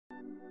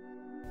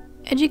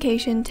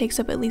Education takes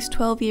up at least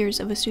 12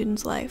 years of a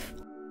student's life.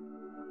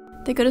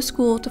 They go to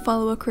school to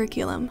follow a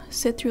curriculum,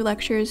 sit through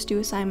lectures, do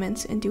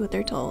assignments, and do what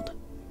they're told.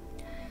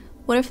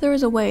 What if there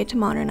was a way to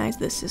modernize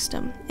this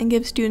system and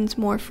give students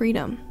more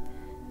freedom?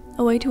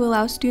 A way to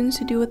allow students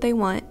to do what they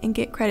want and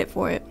get credit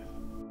for it?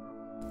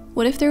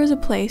 What if there was a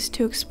place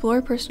to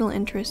explore personal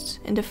interests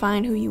and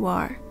define who you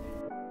are?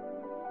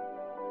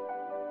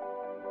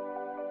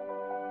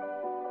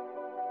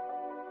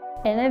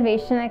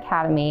 Innovation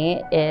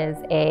Academy is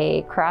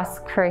a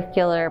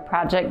cross-curricular,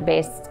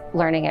 project-based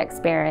learning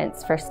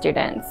experience for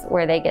students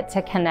where they get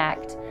to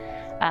connect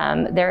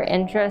their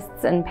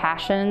interests and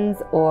passions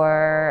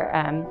or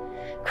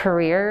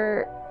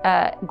career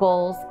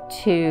goals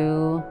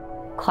to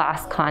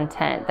class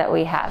content that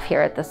we have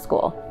here at the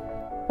school.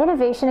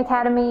 Innovation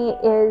Academy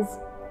is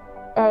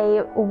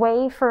a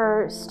way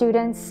for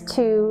students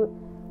to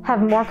have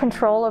more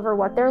control over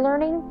what they're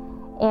learning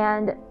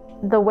and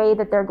the way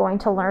that they're going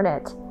to learn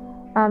it.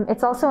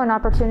 It's also an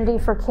opportunity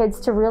for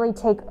kids to really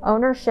take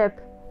ownership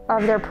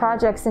of their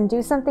projects and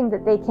do something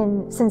that they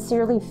can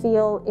sincerely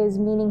feel is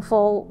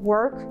meaningful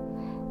work,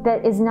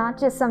 that is not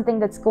just something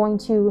that's going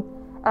to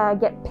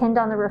get pinned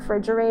on the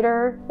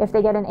refrigerator if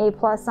they get an A+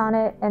 on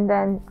it and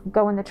then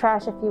go in the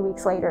trash a few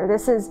weeks later.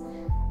 This is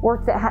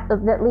work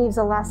that leaves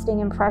a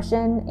lasting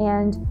impression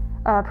and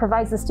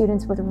provides the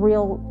students with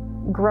real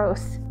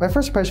growth. My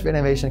first impression of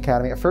Innovation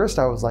Academy, at first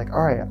I was like,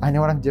 all right, I know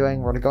what I'm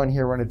doing, we're gonna go in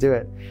here, we're gonna do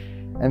it.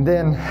 And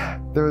then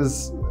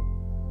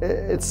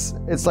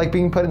it's like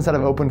being put inside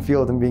of open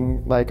field and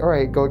being like, all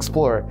right, go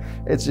explore.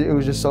 It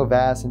was just so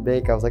vast and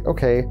big. I was like,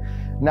 okay,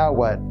 now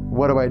what?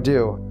 What do I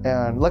do?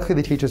 And luckily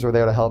the teachers were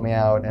there to help me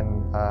out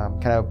and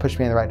kind of push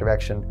me in the right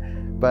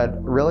direction.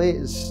 But really,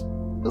 it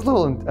was a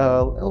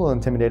little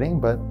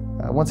intimidating, but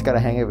once I got a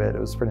hang of it, it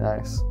was pretty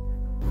nice.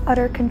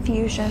 Utter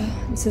confusion.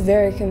 It's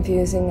very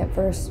confusing at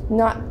first.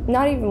 Not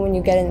even when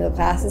you get into the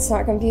class, it's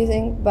not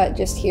confusing, but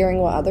just hearing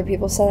what other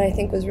people said, I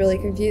think, was really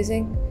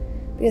confusing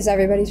because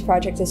everybody's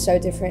project is so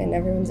different and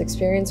everyone's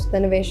experience with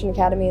Innovation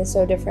Academy is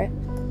so different.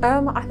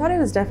 I thought it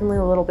was definitely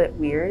a little bit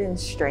weird and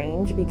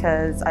strange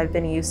because I've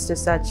been used to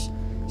such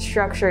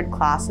structured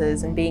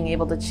classes, and being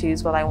able to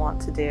choose what I want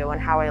to do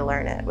and how I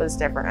learn it was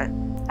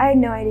different. I had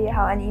no idea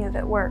how any of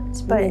it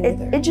worked, but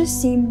it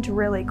just seemed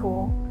really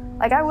cool.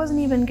 Like, I wasn't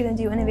even going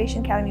to do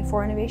Innovation Academy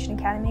for Innovation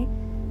Academy.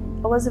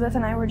 Elizabeth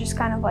and I were just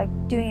kind of like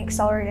doing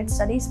accelerated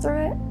studies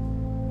through it,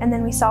 and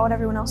then we saw what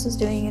everyone else was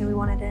doing and we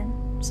wanted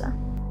in, so.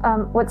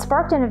 What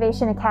sparked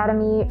Innovation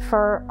Academy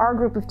for our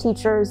group of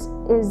teachers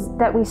is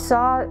that we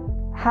saw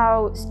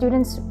how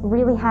students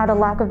really had a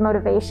lack of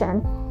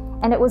motivation,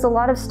 and it was a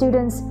lot of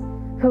students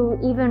who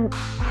even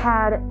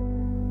had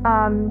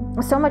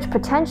so much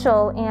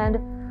potential and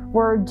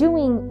were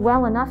doing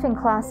well enough in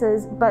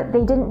classes, but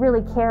they didn't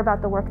really care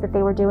about the work that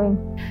they were doing.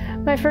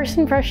 My first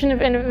impression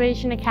of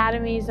Innovation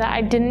Academy is that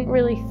I didn't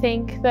really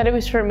think that it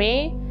was for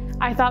me.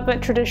 I thought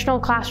that traditional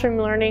classroom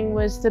learning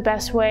was the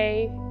best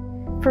way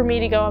for me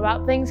to go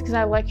about things because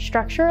I like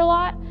structure a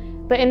lot,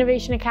 but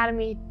Innovation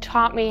Academy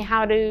taught me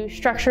how to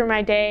structure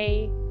my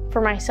day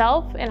for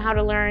myself and how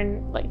to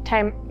learn like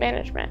time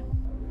management.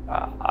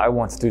 I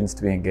want students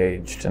to be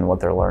engaged in what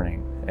they're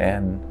learning,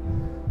 and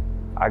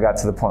I got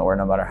to the point where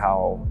no matter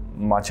how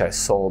much I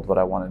sold what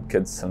I wanted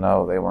kids to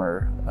know, they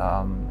were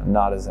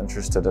not as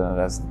interested in it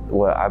as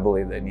what I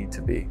believe they need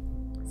to be.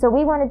 So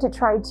we wanted to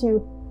try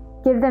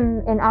to give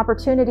them an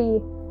opportunity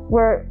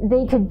where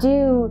they could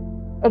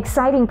do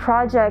exciting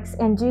projects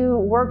and do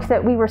work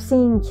that we were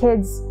seeing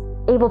kids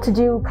able to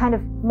do kind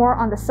of more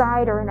on the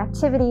side or in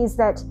activities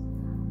that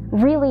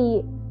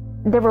really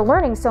they were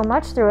learning so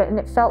much through it, and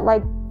it felt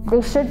like they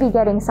should be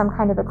getting some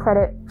kind of a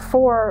credit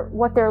for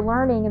what they're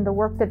learning and the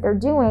work that they're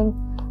doing.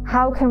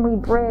 How can we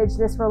bridge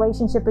this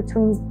relationship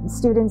between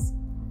students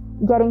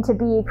getting to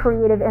be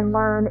creative and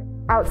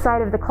learn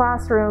outside of the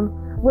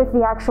classroom with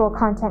the actual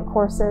content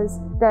courses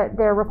that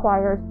they're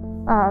required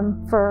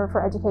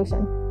for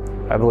education?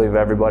 I believe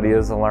everybody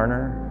is a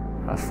learner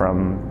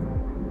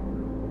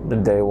from the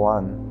day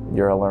one.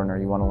 You're a learner,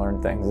 you want to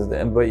learn things,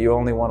 but you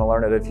only want to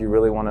learn it if you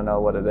really want to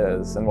know what it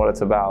is and what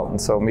it's about.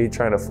 And so me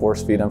trying to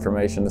force feed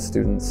information to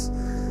students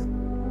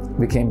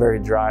became very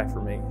dry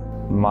for me.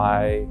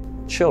 My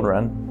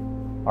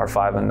children are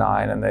 5 and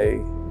 9, and they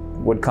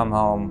would come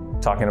home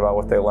talking about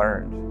what they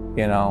learned,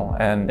 you know,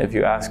 and if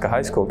you ask a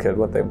high school kid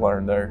what they've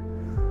learned,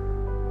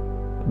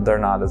 they're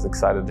not as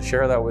excited to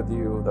share that with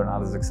you. They're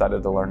not as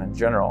excited to learn in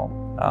general.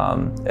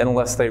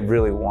 Unless they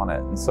really want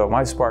it. And so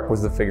my spark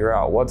was to figure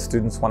out what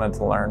students wanted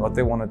to learn, what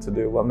they wanted to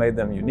do, what made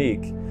them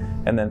unique,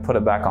 and then put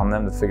it back on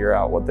them to figure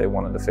out what they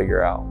wanted to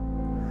figure out.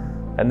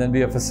 And then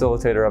be a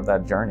facilitator of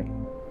that journey,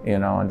 you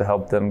know, and to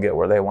help them get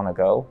where they want to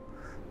go,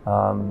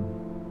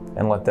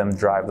 and let them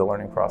drive the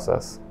learning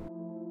process.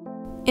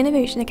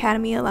 Innovation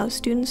Academy allows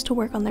students to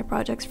work on their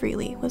projects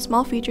freely with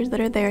small features that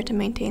are there to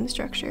maintain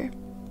structure.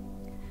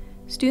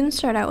 Students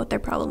start out with their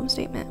problem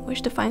statement,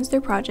 which defines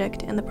their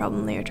project and the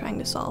problem they are trying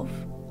to solve.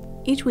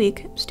 Each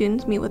week,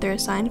 students meet with their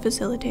assigned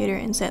facilitator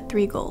and set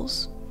 3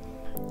 goals.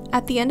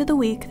 At the end of the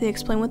week, they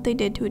explain what they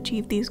did to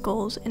achieve these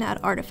goals and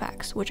add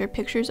artifacts, which are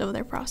pictures of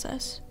their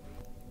process.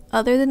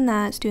 Other than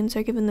that, students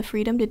are given the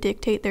freedom to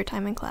dictate their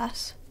time in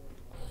class.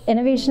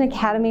 Innovation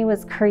Academy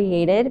was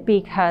created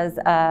because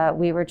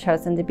we were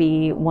chosen to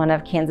be one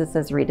of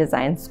Kansas's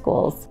redesigned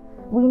schools.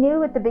 We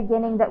knew at the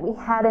beginning that we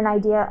had an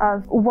idea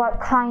of what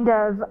kind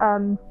of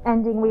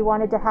ending we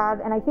wanted to have,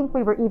 and I think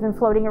we were even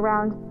floating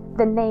around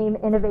the name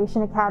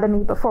Innovation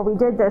Academy before we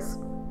did this.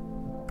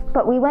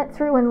 But we went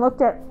through and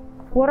looked at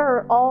what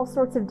are all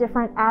sorts of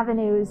different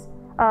avenues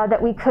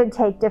that we could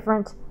take,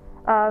 different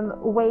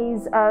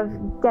ways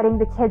of getting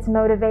the kids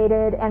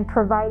motivated and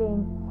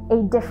providing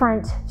a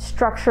different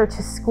structure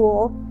to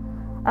school,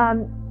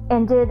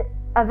 and did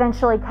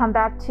eventually come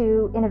back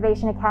to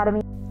Innovation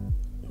Academy.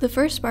 The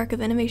first spark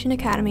of Innovation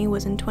Academy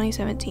was in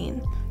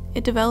 2017.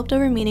 It developed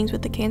over meetings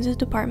with the Kansas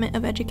Department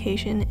of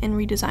Education and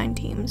redesign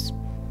teams.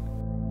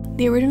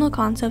 The original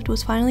concept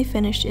was finally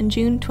finished in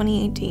June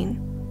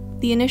 2018.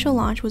 The initial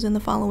launch was in the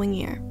following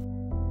year.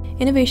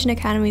 Innovation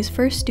Academy's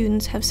first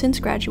students have since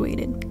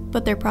graduated,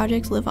 but their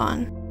projects live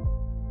on.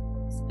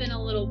 It's been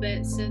a little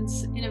bit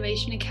since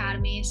Innovation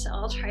Academy, so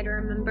I'll try to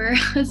remember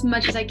as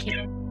much as I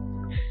can.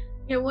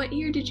 Yeah, what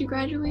year did you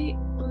graduate?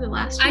 Was it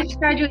last year? I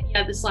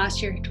graduated, this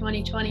last year,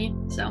 2020,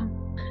 so.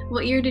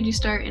 What year did you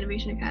start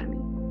Innovation Academy?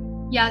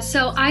 Yeah,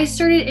 so I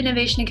started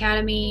Innovation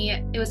Academy.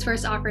 It was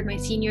first offered my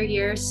senior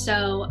year,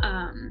 so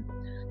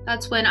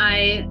that's when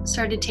I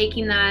started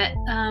taking that.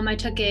 I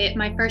took it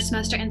my first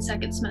semester and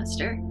second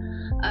semester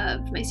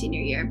of my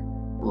senior year.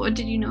 What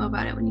did you know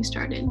about it when you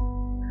started?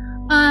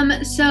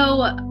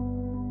 So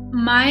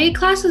my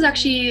class was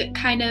actually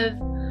kind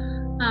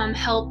of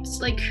helped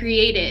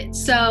create it.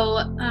 So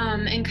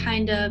and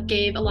kind of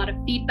gave a lot of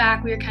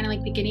feedback. We were kind of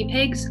like the guinea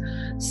pigs.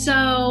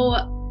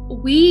 So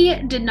we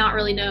did not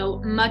really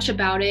know much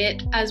about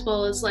it, as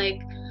well as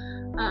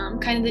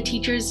kind of the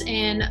teachers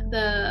and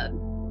the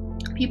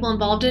people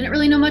involved didn't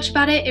really know much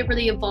about it. It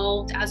really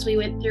evolved as we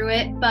went through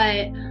it.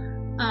 But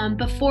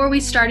before we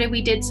started,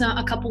 we did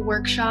a couple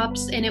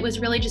workshops, and it was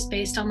really just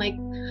based on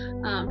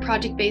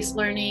project-based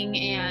learning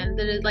and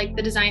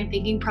the design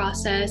thinking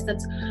process.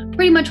 That's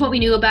pretty much what we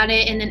knew about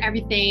it, and then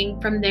everything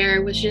from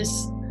there was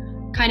just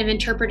kind of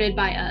interpreted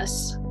by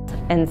us.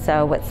 And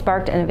so what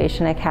sparked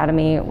Innovation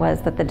Academy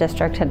was that the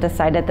district had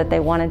decided that they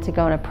wanted to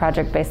go in a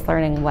project-based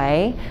learning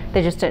way.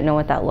 They just didn't know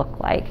what that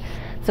looked like.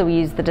 So we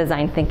used the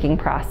design thinking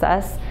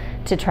process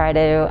to try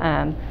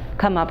to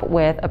come up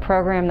with a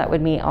program that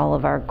would meet all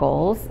of our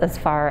goals, as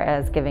far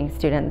as giving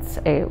students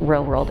a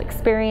real-world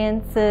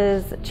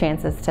experiences,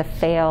 chances to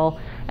fail,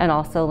 and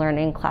also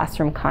learning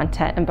classroom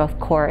content in both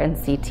core and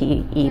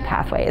CTE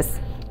pathways.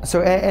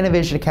 So at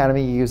Innovation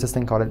Academy, you use this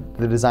thing called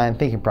the design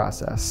thinking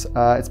process.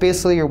 It's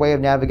basically your way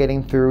of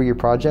navigating through your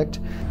project.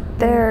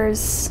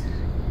 There's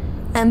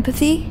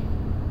empathy,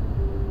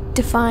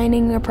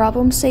 defining a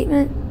problem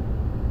statement,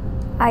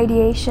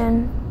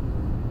 ideation,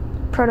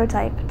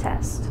 prototype,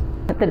 test.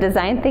 The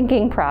design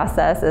thinking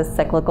process is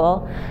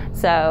cyclical.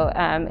 So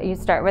you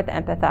start with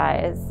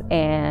empathize,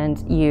 and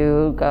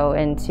you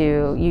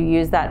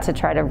use that to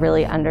try to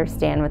really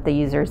understand what the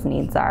user's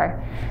needs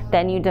are.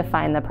 Then you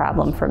define the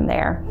problem from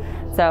there.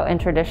 So in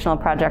traditional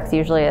projects,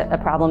 usually a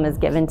problem is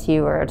given to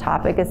you or a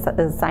topic is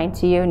assigned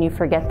to you, and you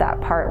forget that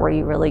part where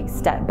you really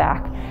step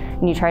back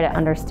and you try to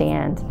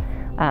understand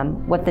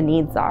what the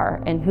needs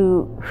are and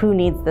who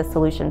needs the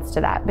solutions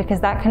to that, because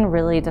that can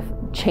really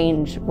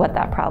change what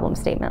that problem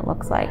statement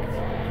looks like.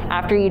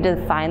 After you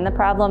define the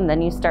problem,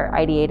 then you start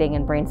ideating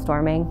and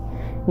brainstorming.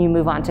 You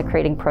move on to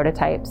creating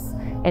prototypes,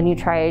 and you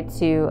try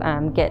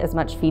to get as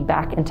much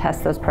feedback and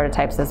test those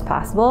prototypes as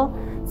possible,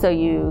 so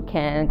you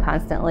can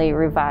constantly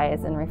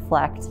revise and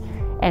reflect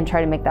and try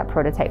to make that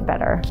prototype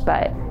better.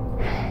 But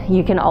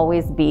you can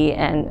always be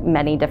in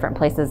many different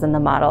places in the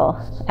model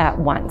at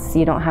once.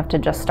 You don't have to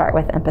just start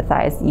with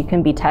empathize. You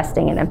can be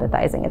testing and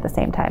empathizing at the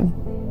same time.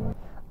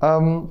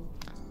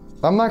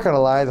 I'm not gonna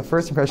lie, the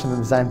first impression of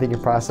the design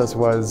thinking process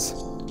was,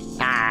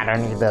 I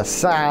don't need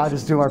this. I'll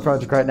just do my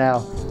project right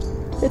now.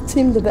 It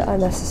seemed a bit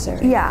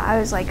unnecessary. Yeah, I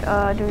was like,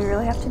 do we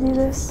really have to do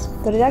this?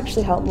 But it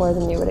actually helped more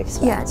than you would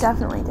expect. Yeah, it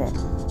definitely did.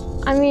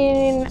 I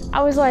mean,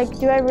 I was like,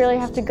 do I really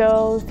have to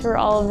go through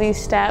all of these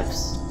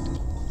steps,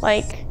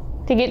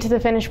 to get to the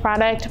finished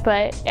product?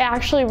 But it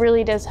actually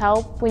really does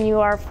help when you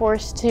are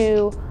forced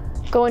to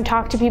go and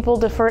talk to people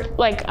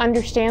to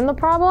understand the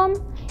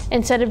problem,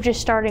 instead of just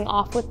starting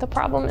off with the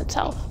problem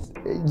itself.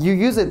 You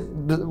use it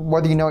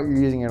whether you know what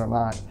you're using it or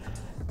not.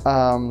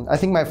 I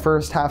think my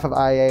first half of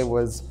IA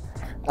was,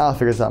 I'll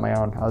figure this out on my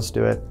own, I'll just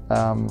do it.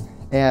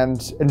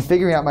 And in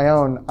figuring out my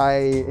own,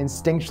 I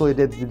instinctually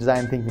did the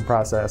design thinking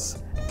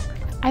process.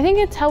 I think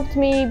it's helped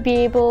me be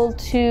able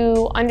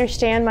to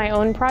understand my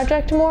own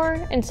project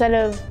more, instead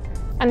of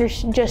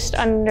just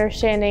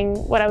understanding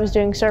what I was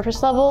doing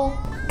surface level.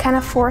 Kind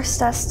of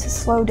forced us to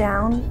slow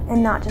down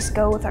and not just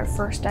go with our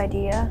first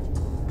idea.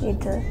 You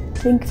need to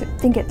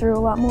think it through a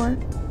lot more.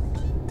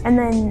 And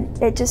then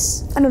it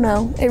just, I don't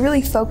know, it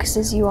really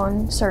focuses you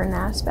on certain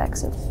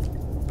aspects of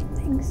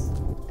things.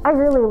 I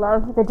really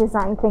love the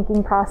design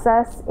thinking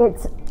process.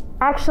 It's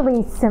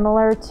actually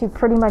similar to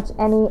pretty much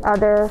any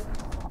other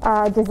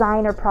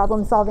design or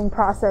problem-solving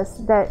process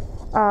that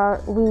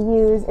we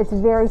use. It's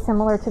very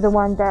similar to the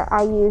one that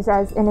I use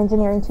as an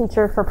engineering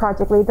teacher for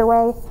Project Lead the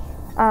Way.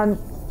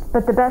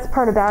 But the best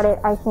part about it,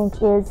 I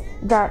think, is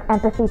that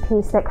empathy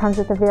piece that comes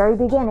at the very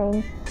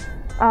beginning,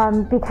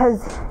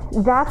 because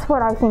that's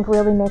what I think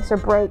really makes or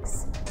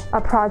breaks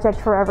a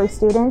project for every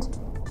student,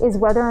 is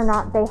whether or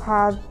not they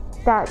have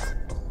that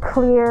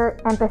clear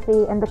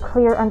empathy and the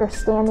clear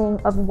understanding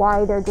of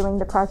why they're doing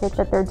the project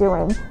that they're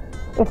doing.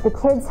 If the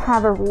kids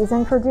have a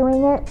reason for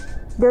doing it,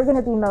 they're going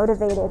to be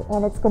motivated,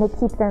 and it's going to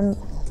keep them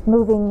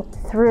moving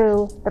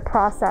through the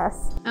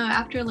process.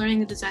 After learning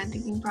the design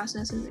thinking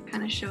processes, it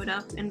kind of showed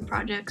up in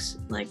projects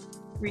like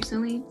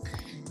recently,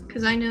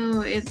 because I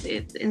know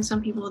in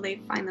some people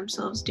they find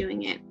themselves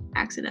doing it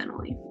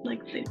accidentally.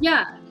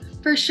 Yeah,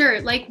 for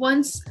sure. Like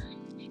once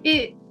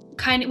we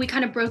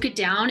kind of broke it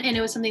down and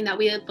it was something that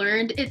we had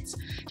learned, it's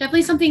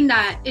definitely something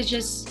that is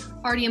just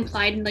already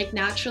implied and like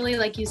naturally,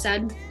 like you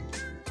said.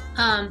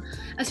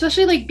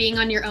 Especially like being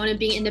on your own and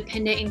being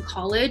independent in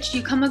college,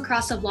 you come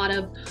across a lot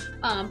of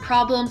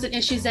problems and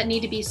issues that need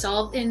to be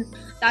solved, and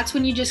that's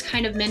when you just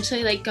kind of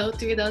mentally like go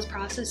through those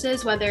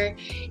processes, whether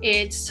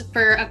it's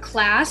for a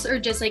class or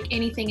just like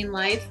anything in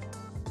life.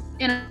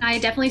 And I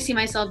definitely see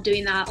myself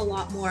doing that a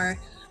lot more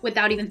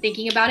without even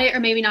thinking about it, or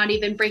maybe not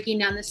even breaking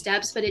down the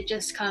steps, but it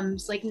just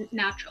comes like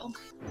natural.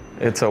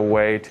 It's a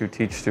way to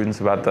teach students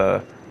about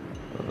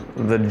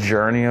the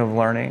journey of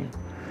learning.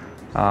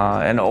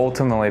 And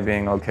ultimately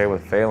being okay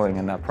with failing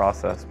in that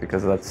process,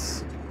 because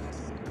that's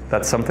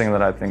something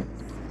that I think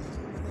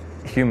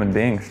human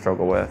beings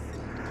struggle with.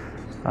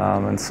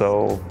 And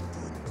so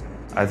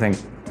I think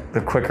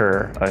the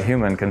quicker a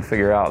human can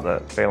figure out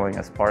that failing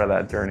is part of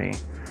that journey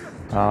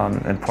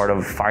and part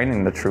of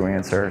finding the true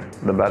answer,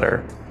 the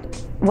better.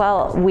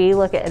 Well, we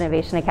look at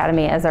Innovation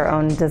Academy as our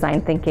own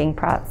design thinking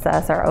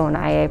process, our own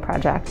IA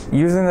project.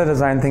 Using the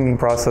design thinking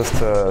process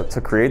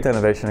to create the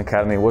Innovation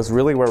Academy was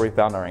really where we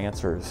found our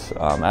answers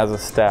as a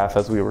staff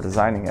as we were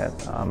designing it.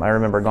 I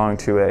remember going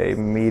to a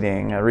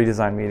meeting, a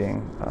redesign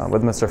meeting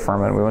with Mr.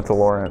 Furman. We went to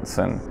Lawrence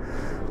and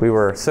we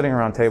were sitting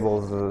around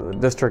tables, the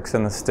districts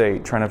in the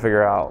state, trying to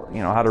figure out,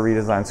 how to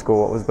redesign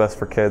school, what was best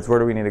for kids, where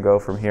do we need to go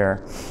from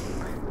here.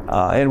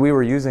 And we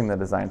were using the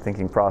design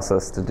thinking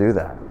process to do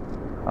that.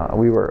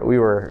 We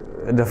were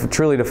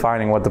truly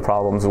defining what the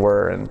problems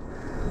were and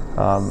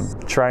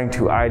trying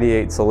to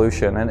ideate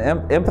solution and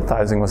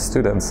empathizing with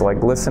students,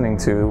 like listening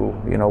to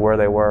where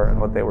they were and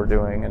what they were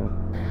doing.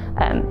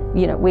 And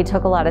we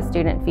took a lot of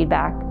student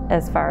feedback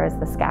as far as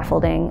the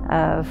scaffolding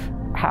of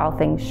how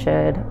things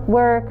should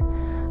work,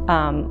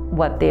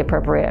 what the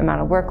appropriate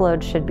amount of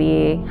workload should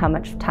be, how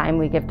much time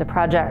we give to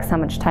projects, how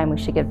much time we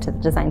should give to the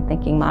design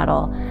thinking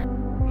model.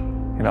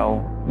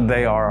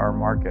 They are our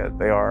market.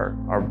 They are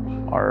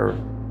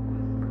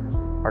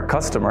our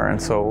customer,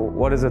 and so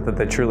what is it that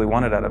they truly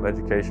wanted out of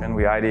education?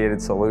 We ideated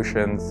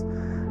solutions,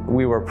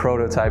 we were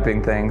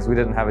prototyping things, we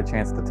didn't have a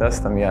chance to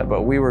test them yet,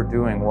 but we were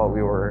doing what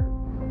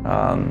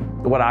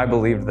I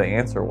believed the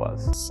answer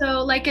was.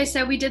 So like I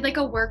said, we did like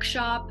a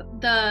workshop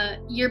the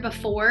year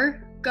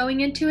before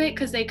going into it,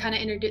 because they kind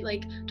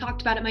of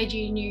talked about it my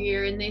junior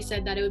year, and they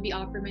said that it would be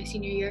offered my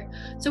senior year.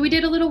 So we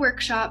did a little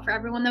workshop for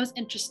everyone that was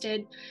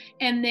interested,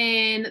 and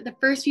then the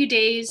first few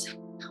days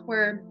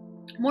were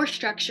more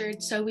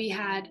structured. So we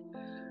had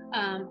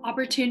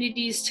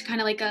opportunities to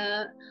kind of like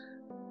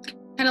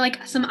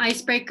some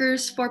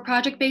icebreakers for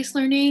project-based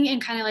learning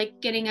and kind of like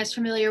getting us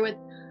familiar with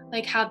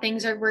like how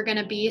things were going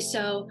to be.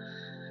 So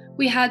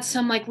we had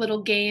some like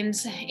little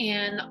games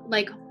and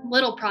like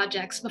little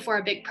projects before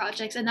our big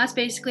projects, and that's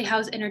basically how it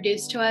was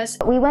introduced to us.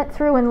 We went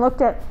through and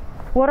looked at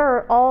what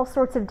are all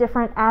sorts of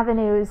different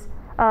avenues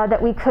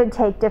that we could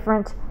take,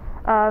 different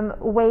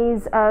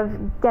ways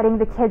of getting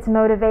the kids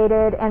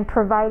motivated and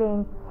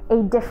providing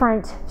a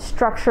different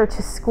structure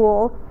to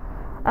school,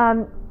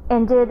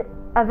 and did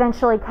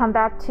eventually come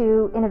back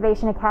to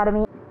Innovation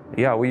Academy.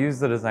 Yeah, we use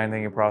the design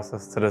thinking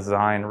process to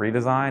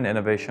redesign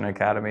Innovation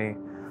Academy,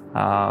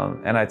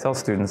 and I tell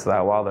students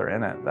that while they're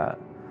in it,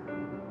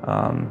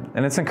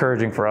 and it's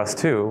encouraging for us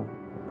too.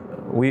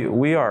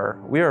 We are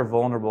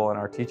vulnerable in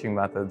our teaching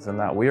methods in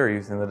that we are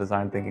using the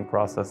design thinking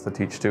process to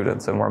teach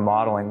students, and we're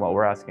modeling what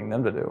we're asking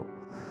them to do,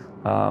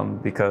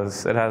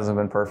 because it hasn't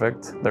been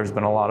perfect. There's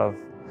been a lot of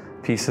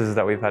pieces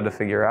that we've had to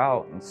figure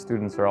out, and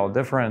students are all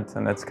different,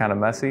 and it's kind of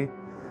messy.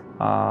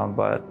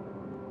 But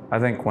I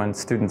think when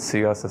students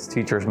see us as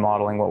teachers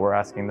modeling what we're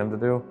asking them to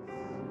do,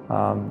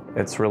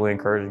 it's really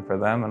encouraging for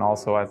them. And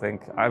also I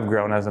think I've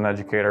grown as an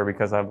educator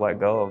because I've let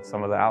go of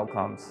some of the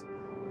outcomes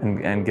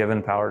and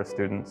given power to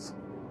students.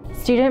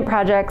 Student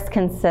projects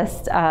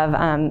consist of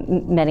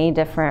many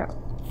different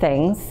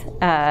things.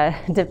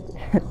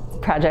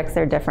 Projects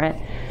are different.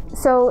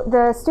 So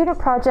the student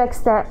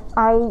projects that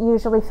I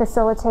usually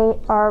facilitate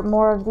are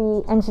more of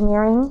the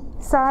engineering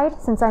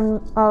side, since I'm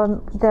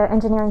the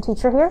engineering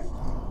teacher here.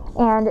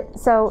 And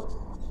so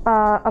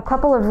a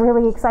couple of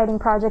really exciting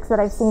projects that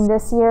I've seen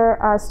this year,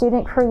 a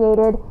student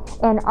created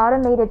an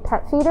automated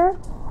pet feeder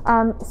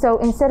So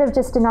instead of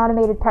just an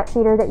automated pet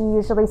feeder that you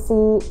usually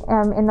see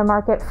in the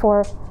market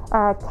for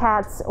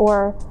cats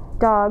or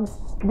dogs,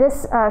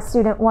 this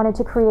student wanted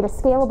to create a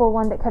scalable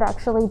one that could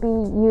actually be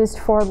used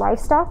for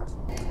livestock.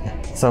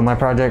 So my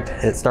project,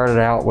 it started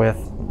out with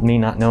me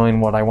not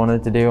knowing what I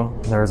wanted to do.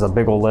 There's a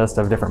big old list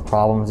of different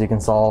problems you can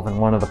solve, and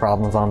one of the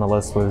problems on the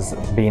list was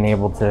being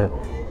able to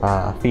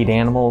feed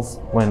animals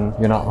when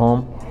you're not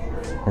home.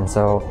 And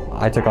so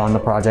I took on the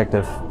project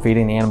of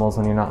feeding animals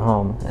when you're not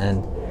home,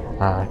 and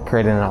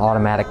created an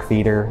automatic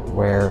feeder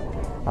where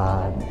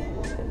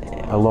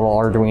a little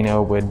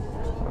Arduino would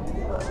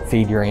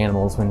feed your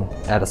animals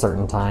at a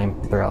certain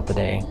time throughout the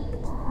day.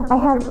 I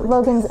have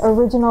Logan's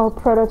original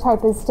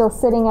prototype is still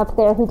sitting up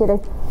there. He did a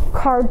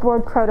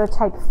cardboard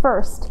prototype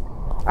first,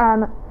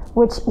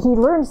 which he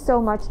learned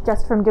so much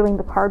just from doing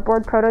the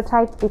cardboard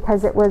prototype,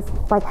 because it was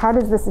like, how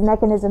does this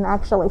mechanism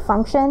actually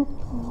function?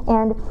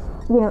 And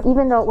you know,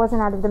 even though it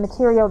wasn't out of the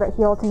material that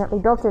he ultimately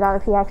built it out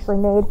of, he actually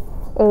made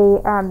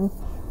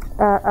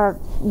a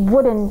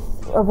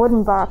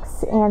wooden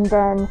box, and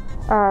then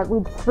we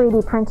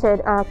 3D printed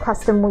a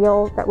custom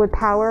wheel that would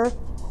power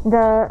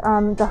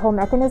the whole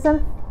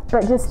mechanism.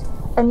 But just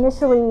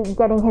initially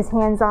getting his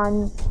hands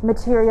on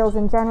materials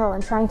in general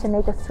and trying to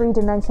make a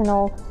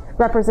three-dimensional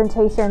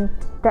representation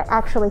that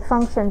actually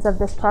functions of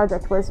this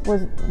project was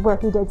where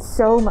he did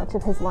so much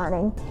of his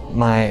learning.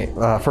 My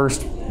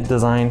first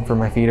design for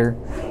my feeder,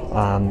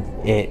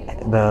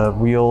 the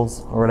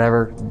wheels or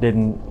whatever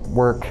didn't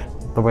work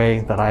the way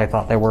that I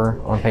thought they were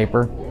on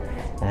paper,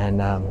 and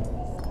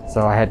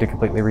so I had to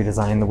completely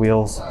redesign the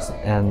wheels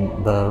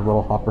and the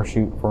little hopper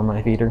chute for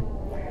my feeder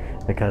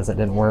because it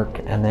didn't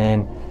work. And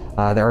then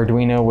the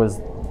Arduino was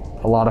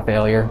a lot of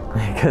failure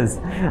because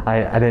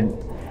I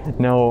didn't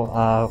know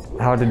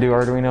how to do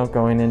Arduino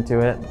going into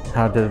it,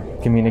 how to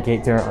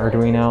communicate to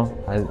Arduino.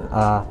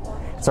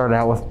 I started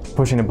out with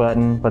pushing a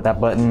button, but that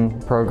button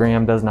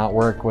program does not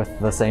work with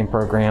the same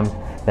program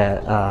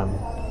that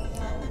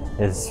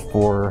is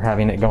for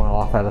having it going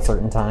off at a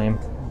certain time.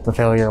 The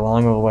failure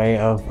along the way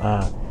of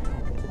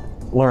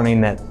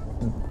learning that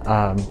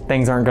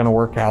things aren't going to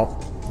work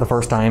out the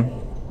first time,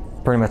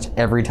 pretty much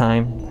every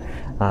time.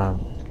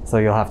 So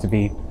you'll have to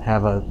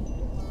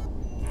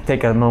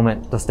take a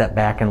moment to step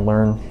back and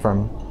learn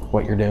from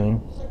what you're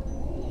doing.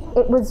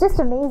 It was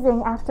just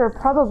amazing. After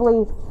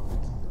probably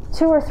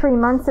 2 or 3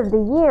 months of the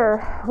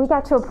year, we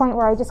got to a point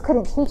where I just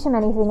couldn't teach him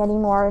anything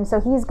anymore. And so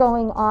he's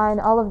going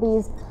on all of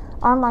these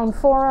online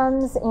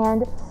forums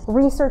and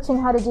researching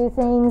how to do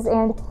things,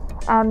 and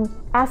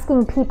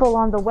asking people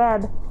on the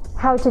web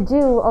how to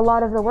do a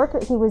lot of the work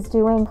that he was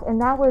doing.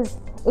 And that was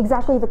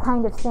exactly the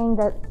kind of thing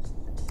that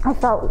I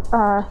felt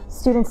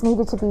students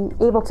needed to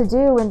be able to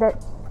do, and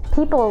that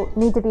people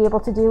need to be able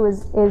to do,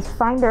 is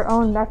find their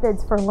own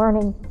methods for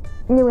learning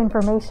new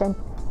information.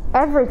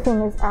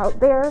 Everything is out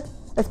there,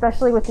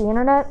 especially with the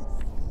internet.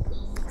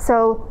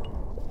 So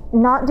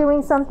not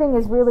doing something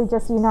is really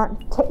just you not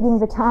taking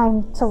the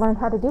time to learn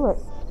how to do it.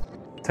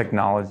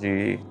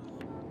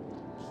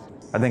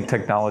 I think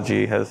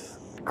technology has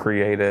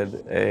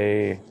created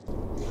a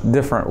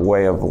different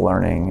way of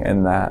learning,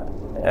 in that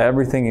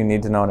everything you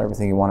need to know and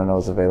everything you want to know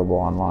is available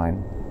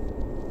online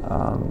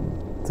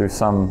through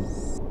some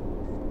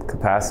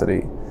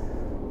capacity.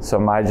 So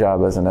my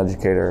job as an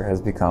educator has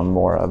become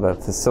more of a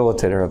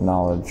facilitator of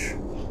knowledge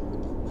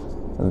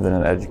than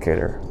an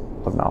educator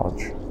of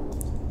knowledge.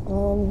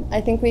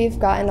 I think we've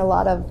gotten a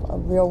lot of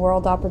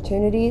real-world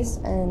opportunities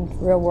and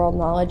real-world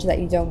knowledge that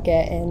you don't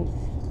get in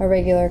a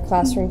regular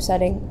classroom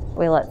setting.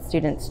 We let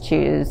students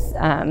choose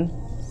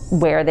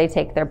where they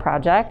take their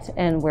project,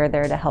 and we're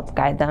there to help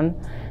guide them.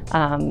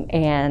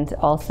 And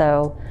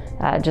also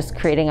just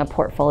creating a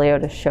portfolio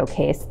to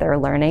showcase their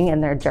learning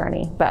and their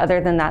journey. But other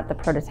than that, the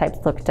prototypes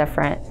look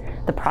different,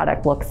 the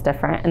product looks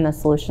different, and the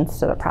solutions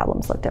to the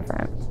problems look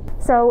different.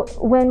 So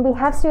when we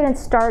have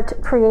students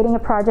start creating a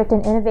project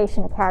in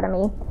Innovation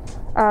Academy,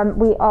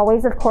 we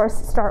always, of course,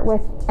 start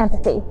with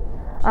empathy.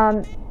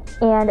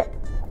 And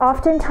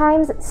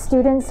oftentimes,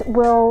 students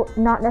will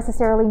not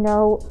necessarily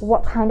know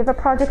what kind of a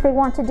project they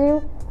want to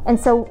do. And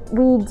so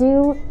we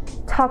do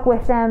talk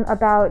with them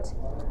about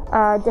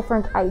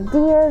different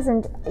ideas,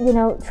 and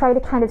try to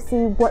kind of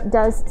see what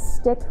does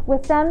stick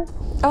with them.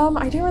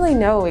 I didn't really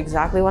know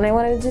exactly what I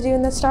wanted to do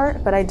in the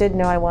start, but I did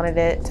know I wanted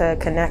it to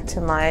connect to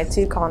my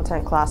 2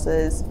 content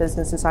classes,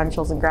 Business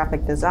Essentials and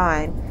Graphic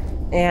Design,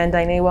 and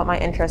I knew what my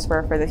interests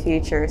were for the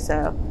future,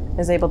 so I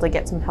was able to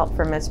get some help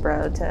from Miss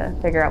Breault to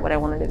figure out what I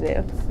wanted to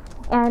do.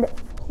 And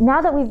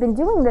now that we've been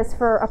doing this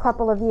for a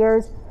couple of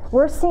years,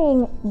 we're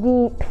seeing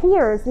the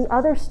peers, the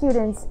other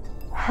students,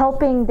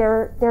 helping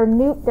their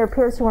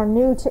peers who are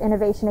new to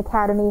Innovation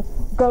Academy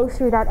go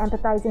through that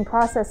empathizing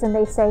process. And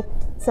they say,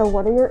 so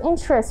what are your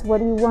interests? What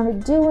do you want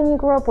to do when you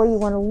grow up? What do you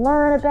want to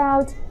learn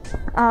about?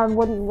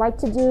 What do you like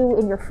to do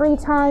in your free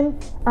time?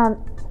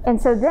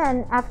 And so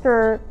then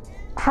after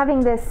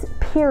having this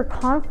peer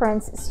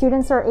conference,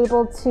 students are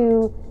able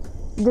to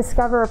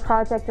discover a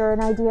project or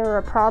an idea or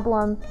a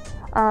problem,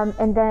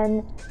 and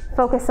then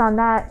focus on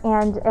that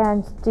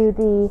and do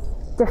the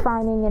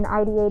defining and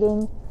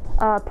ideating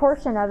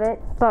portion of it,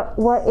 but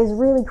what is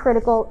really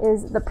critical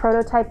is the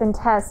prototype and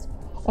test,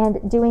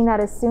 and doing that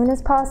as soon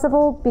as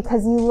possible,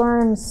 because you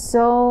learn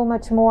so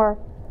much more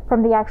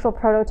from the actual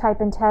prototype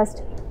and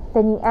test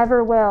than you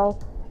ever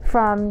will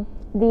from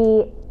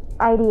the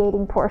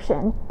ideating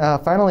portion.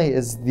 Finally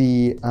is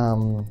the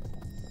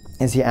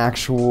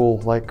actual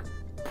like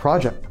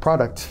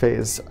product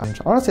phase.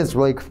 Honestly, it's a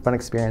really fun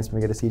experience when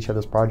we get to see each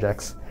other's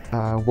projects.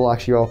 We'll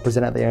actually all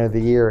present at the end of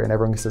the year, and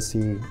everyone gets to see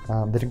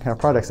the different kind of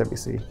projects that we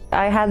see.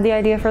 I had the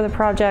idea for the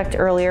project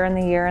earlier in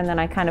the year, and then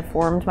I kind of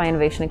formed my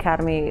Innovation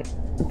Academy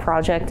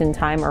project in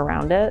time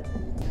around it.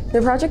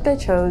 The project I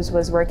chose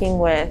was working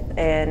with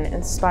an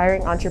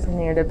inspiring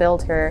entrepreneur to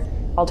build her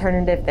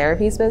alternative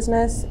therapies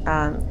business.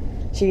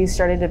 She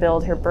started to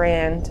build her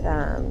brand,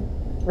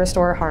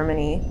 Restore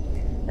Harmony,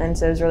 and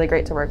so it was really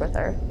great to work with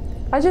her.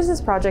 I chose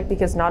this project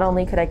because not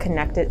only could I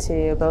connect it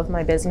to both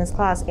my business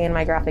class and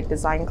my graphic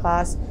design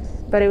class,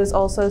 but it was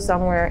also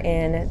somewhere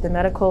in the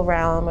medical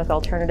realm, with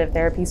alternative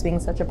therapies being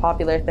such a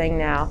popular thing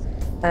now,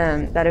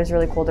 that it was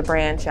really cool to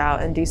branch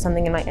out and do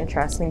something in my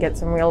interest and get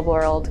some real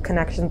world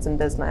connections in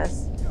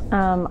business.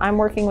 I'm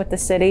working with the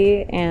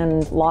city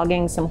and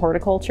logging some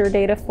horticulture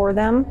data for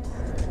them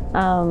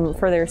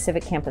for their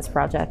Civic Campus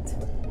project.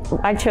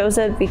 I chose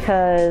it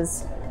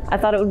because I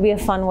thought it would be a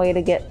fun way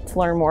to get to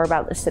learn more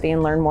about the city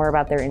and learn more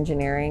about their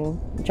engineering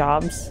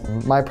jobs.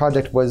 My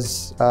project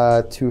was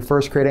to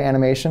first create an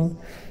animation,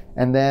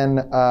 and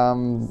then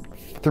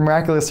through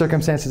miraculous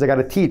circumstances I got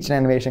to teach an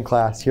animation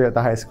class here at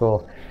the high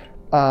school.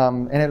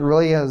 And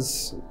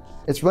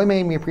it's really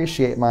made me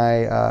appreciate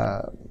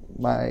my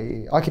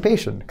my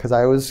occupation, because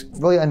I was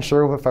really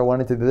unsure if I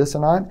wanted to do this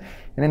or not.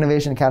 And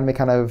Innovation Academy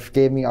kind of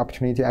gave me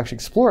opportunity to actually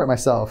explore it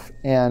myself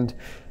and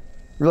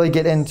really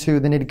get into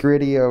the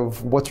nitty-gritty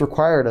of what's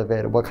required of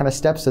it, what kind of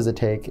steps does it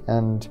take,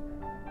 and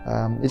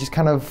it just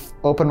kind of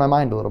opened my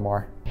mind a little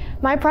more.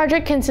 My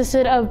project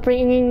consisted of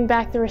bringing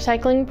back the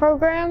recycling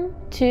program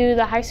to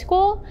the high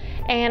school,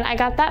 and I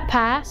got that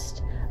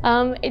passed.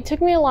 It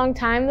took me a long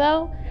time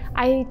though.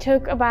 I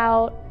took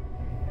about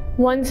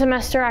 1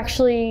 semester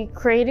actually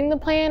creating the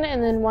plan,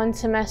 and then 1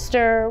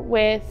 semester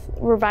with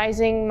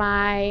revising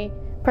my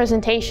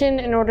presentation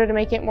in order to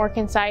make it more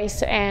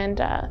concise and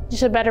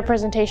just a better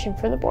presentation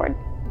for the board.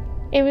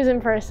 It was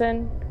in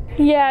person.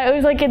 Yeah, it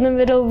was like in the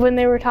middle of when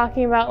they were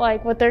talking about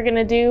like what they're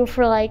gonna do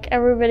for like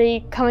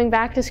everybody coming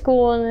back to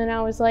school, and then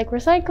I was like,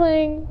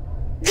 recycling.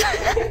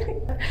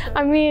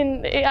 I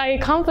mean, I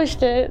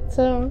accomplished it,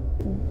 so.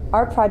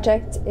 Our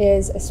project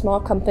is a small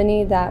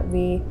company that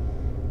we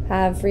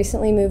have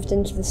recently moved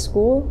into the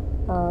school,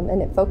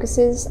 and it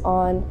focuses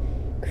on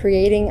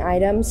creating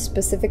items,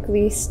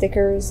 specifically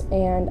stickers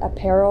and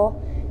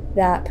apparel,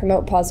 that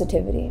promote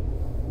positivity.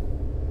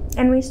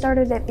 And we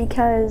started it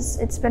because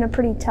it's been a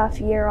pretty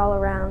tough year all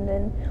around,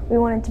 and we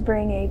wanted to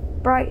bring a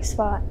bright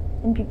spot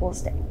in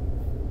people's day.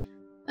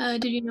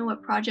 Did you know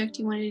what project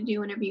you wanted to do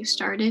whenever you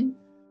started?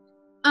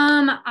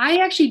 I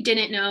actually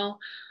didn't know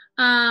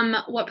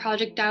what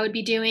project I would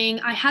be doing.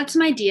 I had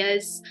some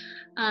ideas.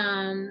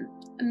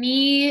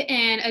 Me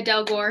and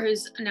Adele Gore,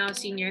 who's now a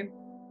senior,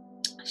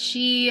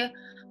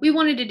 we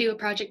wanted to do a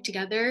project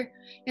together.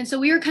 And so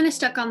we were kind of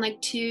stuck on like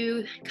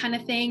 2 kind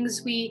of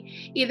things.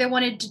 We either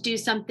wanted to do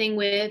something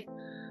with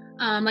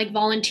like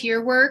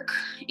volunteer work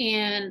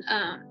and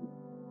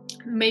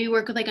maybe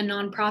work with like a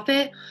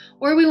nonprofit,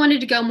 or we wanted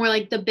to go more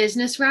like the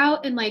business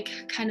route and like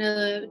kind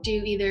of do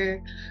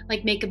either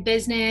like make a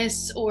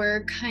business,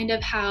 or kind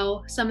of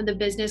how some of the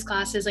business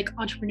classes like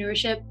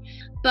entrepreneurship.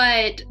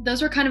 But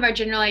those were kind of our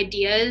general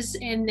ideas,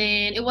 and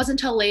then it wasn't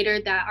until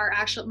later that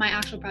my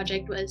actual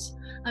project was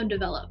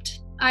developed.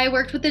 I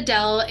worked with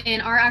Adele,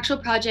 and our actual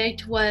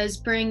project was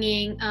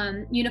bringing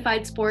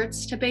unified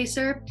sports to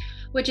Baser,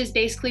 which is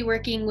basically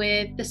working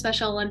with the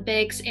Special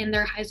Olympics and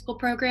their high school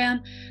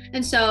program.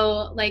 And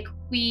so like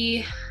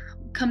we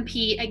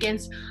compete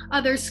against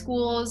other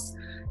schools.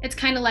 It's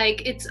kind of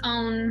like its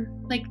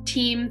own like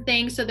team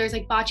thing. So there's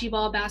like bocce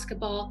ball,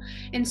 basketball,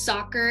 and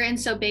soccer. And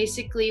so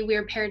basically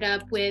we're paired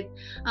up with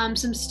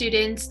some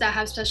students that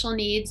have special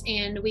needs,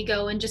 and we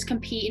go and just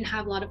compete and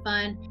have a lot of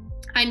fun.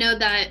 I know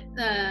that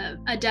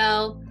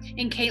Adele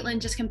and Caitlin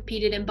just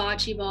competed in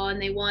bocce ball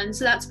and they won.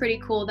 So that's pretty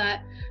cool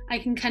that I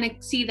can kind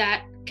of see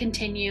that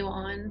continue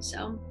on.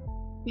 So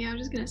yeah, I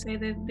was just gonna say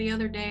that the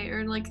other day,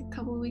 or like a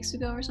couple of weeks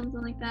ago or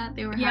something like that,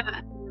 they were having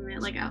a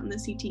tournament like out in the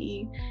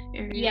CTE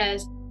area.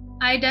 Yes,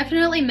 I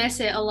definitely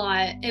miss it a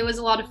lot. It was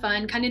a lot of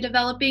fun kind of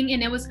developing,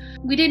 and with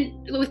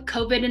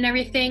COVID and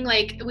everything,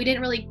 like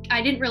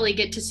I didn't really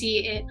get to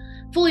see it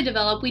fully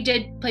develop. We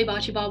did play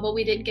bocce ball, but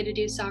we didn't get to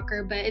do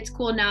soccer. But it's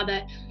cool now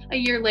that a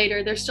year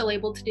later they're still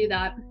able to do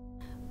that.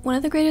 One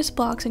of the greatest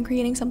blocks in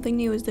creating something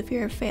new is the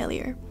fear of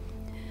failure.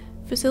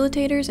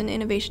 Facilitators and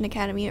Innovation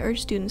Academy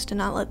urge students to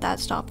not let that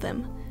stop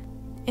them.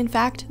 In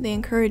fact, they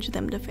encourage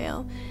them to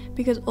fail,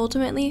 because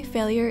ultimately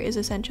failure is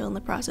essential in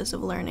the process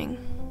of learning.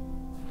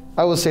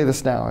 I will say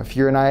this now, if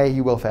you're an IA,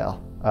 you will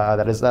fail.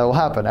 That will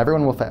happen,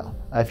 everyone will fail.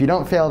 If you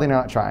don't fail, then you're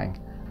not trying.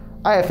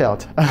 I have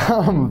failed.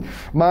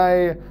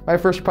 My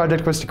first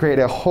project was to create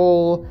a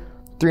whole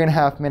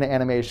 3.5 minute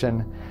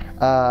animation,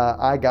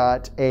 I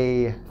got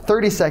a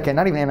 30-second,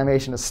 not even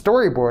animation, a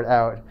storyboard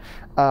out.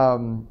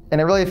 And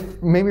it really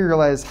made me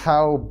realize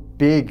how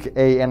big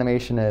a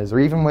animation is. Or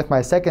even with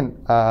my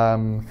second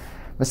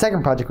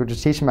project, which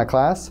is teaching my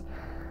class,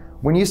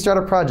 when you start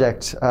a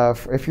project,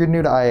 if you're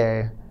new to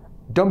IA,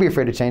 don't be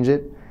afraid to change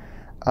it.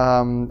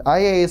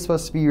 IA is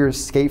supposed to be your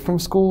escape from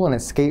school and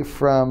escape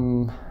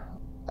from,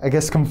 I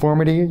guess,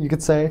 conformity, you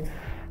could say.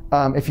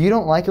 If you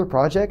don't like your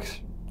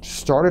project,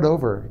 start it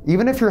over.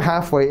 Even if you're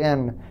halfway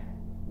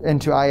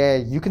into IA,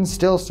 you can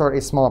still start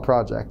a small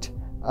project.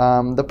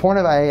 The point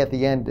of IA at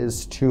the end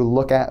is to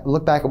look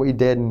back at what you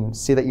did and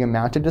see that you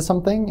amounted to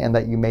something and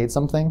that you made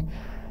something.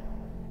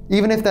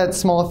 Even if that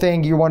small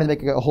thing, you wanted to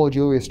make a whole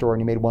jewelry store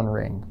and you made one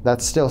ring,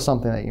 that's still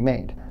something that you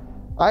made.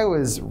 I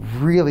was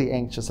really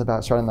anxious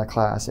about starting that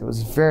class. It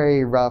was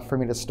very rough for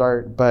me to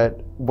start,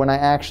 but when I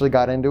actually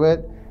got into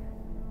it,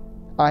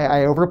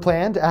 I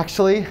overplanned,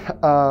 actually.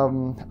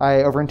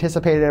 I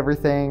overanticipated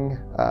everything.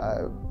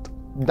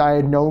 I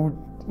had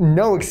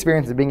no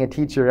experience of being a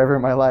teacher ever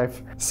in my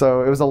life.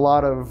 So it was a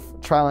lot of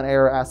trial and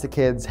error. Ask the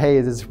kids, hey,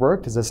 does this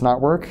work? Does this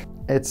not work?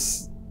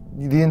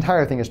 The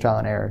entire thing is trial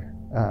and error.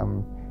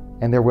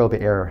 And there will be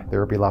error. There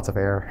will be lots of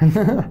error.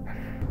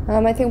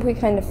 I think we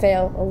kind of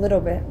fail a little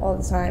bit all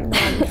the time.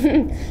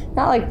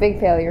 Not like big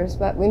failures,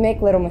 but we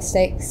make little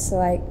mistakes.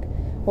 Like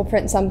we'll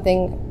print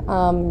something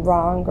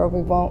wrong, or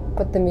we won't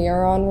put the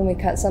mirror on when we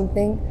cut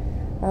something.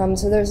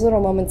 So there's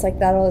little moments like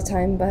that all the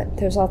time, but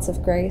there's lots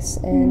of grace.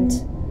 And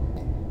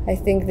I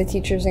think the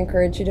teachers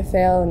encourage you to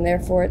fail, and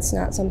therefore it's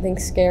not something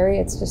scary.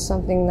 It's just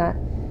something that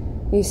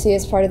you see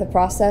as part of the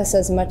process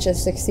as much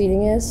as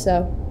succeeding is.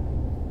 So,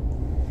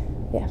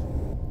 yeah.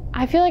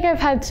 I feel like I've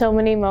had so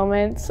many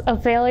moments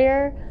of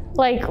failure,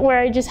 like where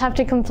I just have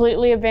to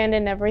completely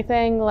abandon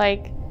everything.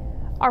 Like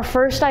our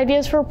first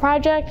ideas for a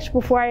project,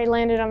 before I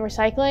landed on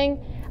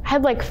recycling, I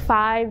had like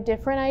 5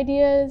 different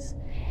ideas,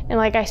 and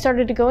like I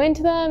started to go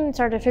into them and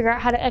started to figure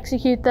out how to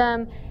execute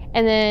them,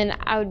 and then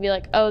I would be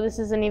like, oh, this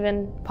isn't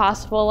even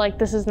possible, like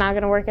this is not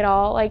gonna work at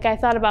all. Like I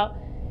thought about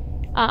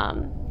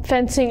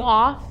fencing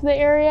off the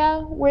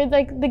area where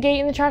like the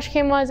gate and the trash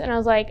can was, and I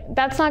was like,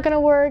 that's not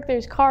gonna work,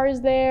 there's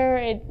cars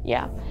there,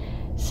 yeah.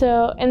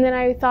 So, and then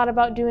I thought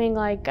about doing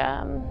like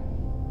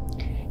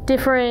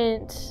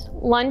different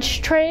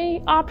lunch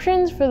tray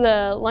options for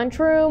the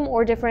lunchroom,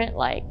 or different,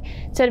 like,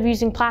 instead of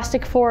using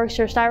plastic forks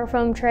or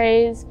styrofoam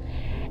trays.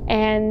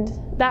 And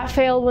that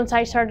failed once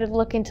I started to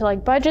look into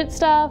like budget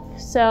stuff.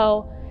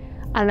 So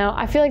I don't know,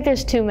 I feel like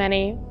there's too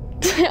many.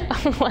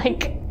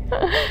 Like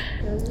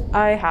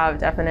I have,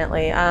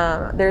 definitely.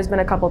 There's been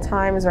a couple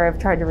times where I've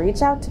tried to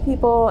reach out to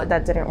people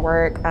that didn't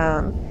work,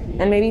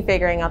 and maybe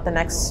figuring out the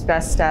next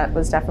best step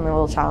was definitely a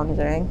little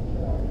challenging.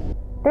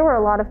 There were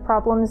a lot of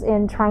problems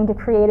in trying to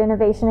create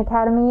Innovation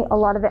Academy. A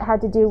lot of it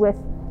had to do with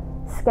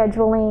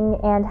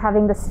scheduling and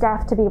having the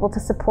staff to be able to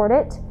support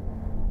it.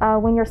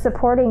 When you're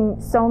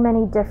supporting so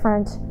many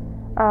different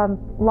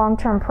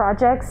long-term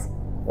projects,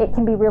 it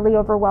can be really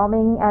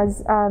overwhelming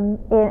as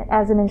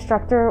an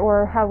instructor,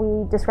 or how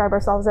we describe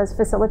ourselves as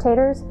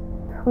facilitators.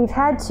 We've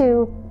had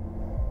to,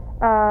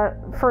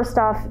 first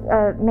off,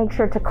 make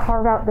sure to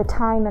carve out the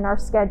time in our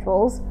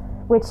schedules,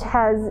 which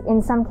has,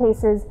 in some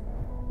cases,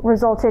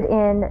 resulted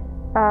in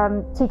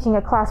teaching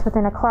a class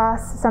within a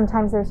class.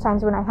 Sometimes there's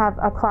times when I have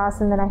a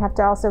class and then I have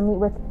to also meet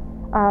with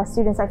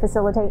students I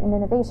facilitate in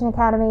Innovation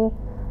Academy.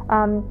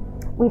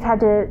 We've had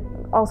to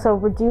also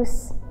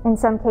reduce, in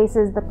some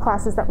cases, the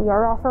classes that we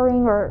are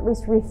offering, or at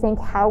least rethink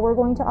how we're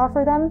going to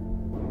offer them.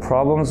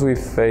 Problems we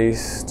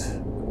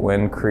faced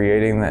when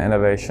creating the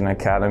Innovation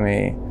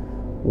Academy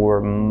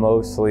were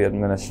mostly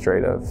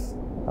administrative.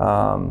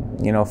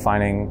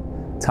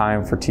 Finding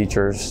time for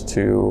teachers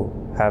to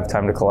have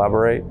time to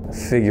collaborate,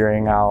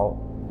 figuring out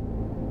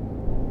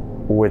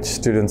which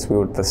students we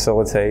would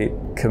facilitate,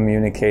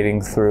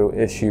 communicating through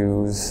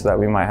issues that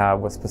we might have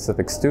with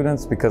specific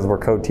students, because we're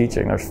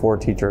co-teaching. There's 4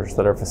 teachers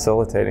that are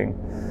facilitating,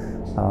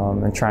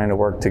 and trying to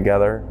work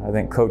together. I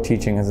think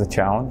co-teaching is a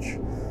challenge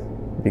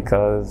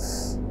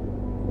because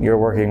you're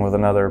working with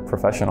another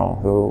professional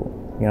who,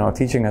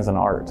 teaching is an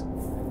art.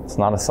 It's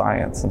not a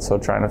science. And so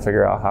trying to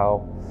figure out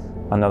how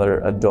another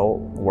adult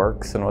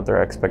works and what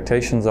their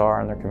expectations are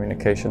and their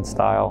communication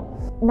style.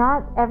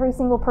 Not every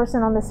single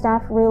person on the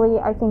staff really,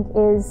 I think,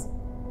 is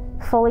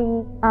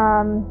fully,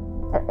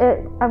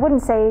 I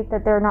wouldn't say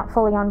that they're not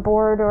fully on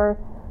board, or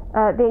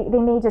they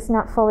may just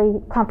not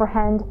fully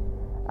comprehend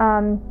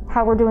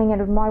how we're doing it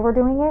and why we're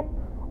doing it,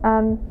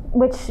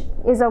 which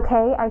is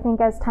okay. I think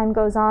as time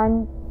goes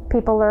on,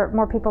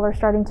 more people are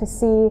starting to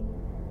see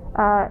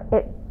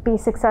it be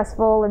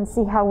successful and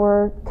see how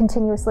we're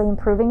continuously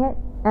improving it,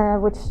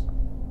 which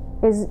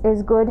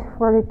is good.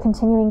 We're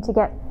continuing to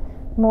get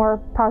more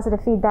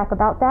positive feedback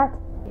about that.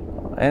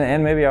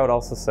 And maybe I would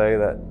also say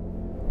that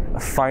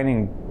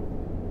finding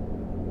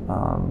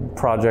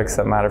projects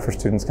that matter for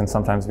students can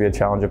sometimes be a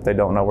challenge if they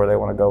don't know where they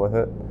want to go with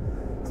it.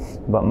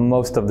 But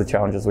most of the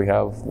challenges we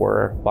have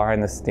were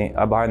behind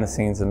the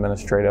scenes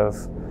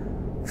administrative,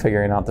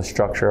 figuring out the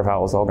structure of how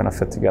it was all going to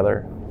fit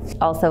together.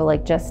 Also,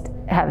 like, just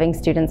having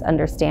students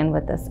understand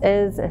what this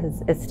is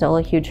still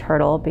a huge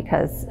hurdle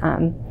because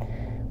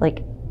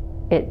like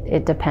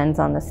it depends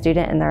on the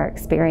student and their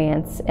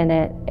experience in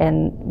it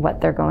and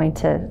what they're going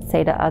to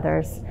say to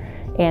others.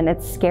 And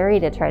it's scary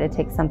to try to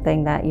take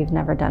something that you've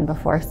never done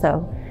before.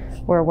 So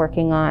we're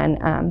working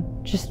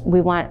on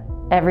we want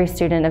every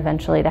student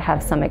eventually to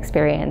have some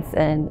experience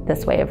in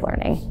this way of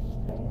learning.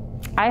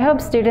 I hope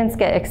students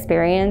get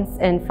experience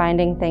in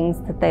finding things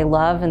that they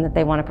love and that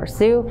they want to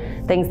pursue.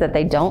 Things that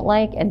they don't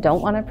like and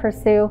don't want to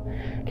pursue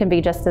can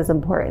be just as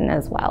important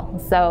as well.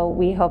 So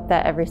we hope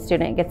that every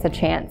student gets a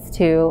chance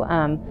to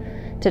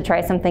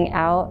try something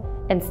out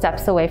and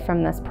steps away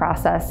from this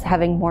process,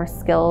 having more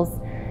skills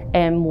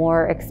and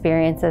more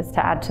experiences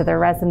to add to their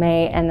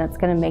resume, and that's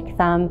going to make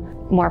them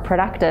more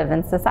productive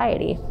in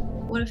society.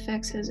 What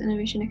effects has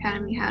Innovation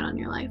Academy had on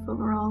your life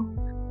overall?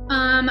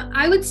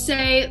 I would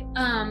say,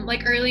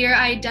 like earlier,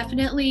 I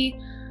definitely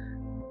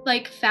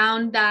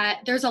found that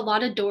there's a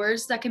lot of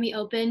doors that can be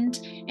opened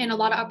and a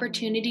lot of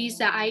opportunities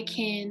that I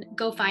can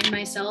go find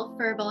myself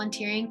for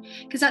volunteering,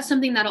 because that's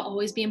something that'll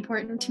always be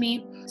important to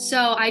me.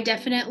 So I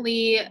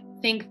definitely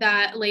think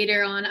that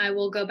later on I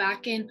will go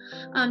back and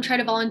try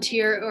to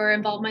volunteer or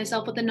involve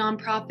myself with a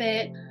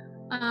nonprofit,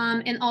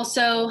 and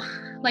also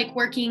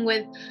working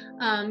with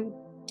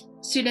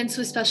students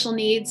with special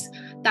needs.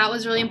 That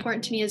was really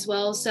important to me as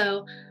well.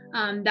 So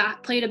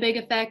that played a big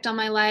effect on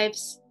my life.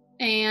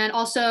 And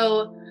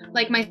also,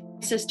 my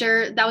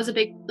sister, that was a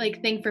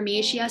big thing for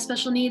me. She has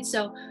special needs,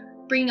 so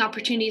bringing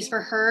opportunities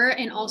for her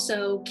and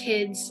also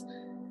kids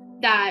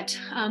that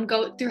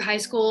go through high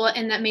school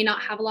and that may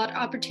not have a lot of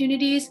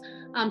opportunities,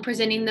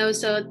 presenting those.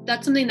 So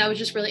that's something that was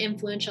just really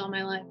influential in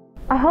my life.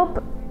 I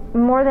hope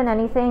more than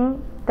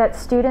anything that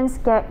students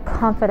get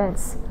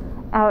confidence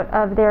out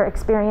of their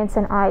experience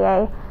in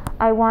IA.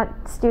 I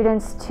want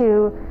students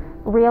to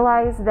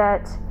realize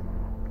that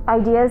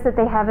ideas that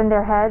they have in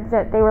their head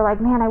that they were like,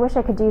 man, I wish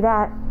I could do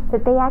that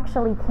they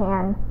actually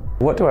can.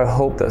 What do I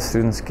hope that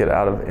students get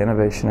out of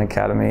Innovation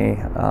Academy?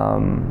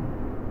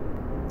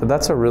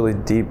 That's a really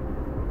deep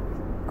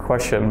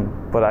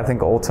question, but I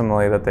think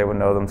ultimately that they would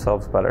know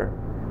themselves better.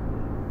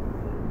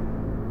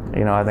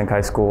 You know, I think high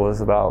school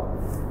is about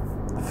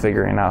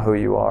figuring out who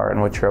you are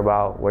and what you're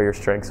about, what your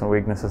strengths and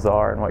weaknesses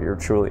are, and what you're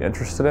truly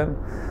interested in,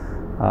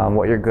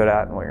 what you're good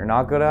at and what you're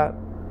not good at.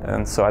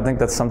 And so I think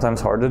that's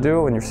sometimes hard to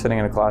do when you're sitting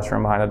in a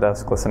classroom behind a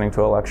desk listening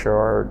to a lecture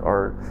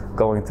or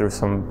going through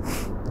some,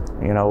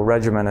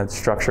 regimented,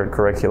 structured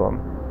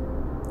curriculum.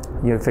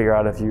 You figure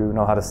out if you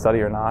know how to study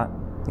or not.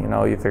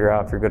 You figure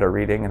out if you're good at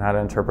reading and how to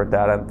interpret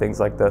data and things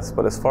like this.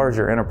 But as far as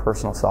your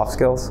interpersonal soft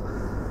skills,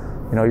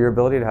 your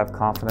ability to have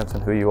confidence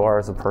in who you are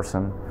as a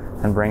person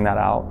and bring that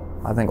out,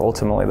 I think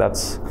ultimately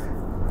that's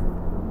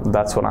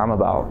what I'm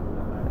about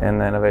in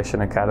the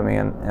Innovation Academy.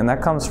 And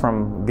that comes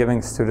from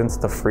giving students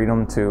the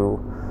freedom to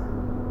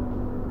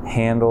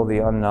handle the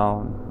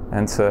unknown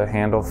and to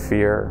handle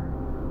fear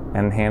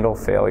and handle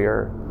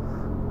failure,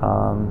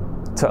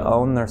 to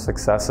own their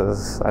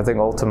successes. I think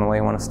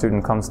ultimately when a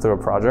student comes through a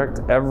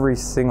project, every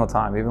single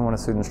time, even when a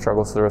student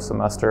struggles through a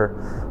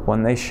semester,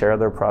 when they share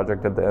their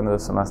project at the end of the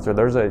semester,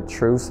 there's a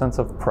true sense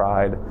of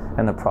pride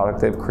in the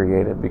product they've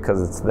created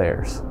because it's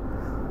theirs.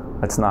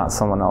 It's not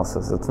someone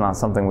else's. It's not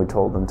something we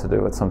told them to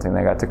do. It's something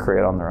they got to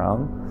create on their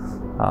own.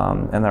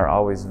 And they're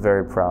always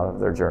very proud of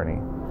their journey.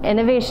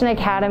 Innovation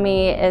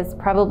Academy is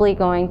probably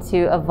going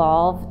to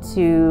evolve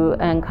to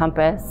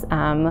encompass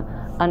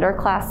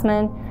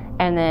underclassmen,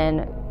 and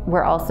then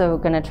we're also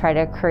going to try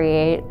to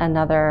create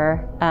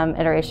another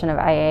iteration of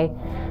IA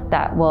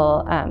that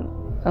will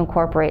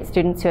incorporate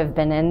students who have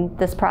been in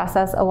this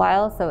process a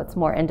while, so it's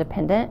more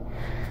independent.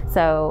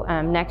 So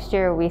next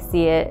year we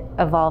see it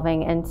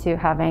evolving into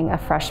having a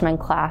freshman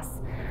class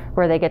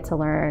where they get to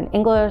learn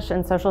English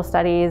and social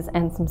studies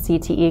and some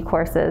CTE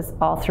courses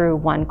all through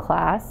one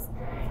class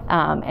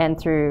and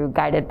through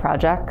guided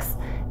projects.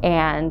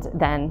 And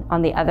then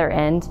on the other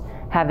end,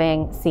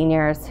 having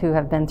seniors who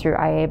have been through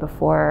IA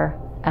before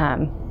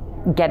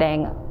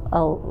getting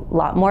a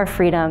lot more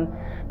freedom,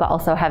 but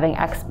also having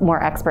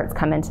more experts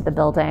come into the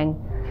building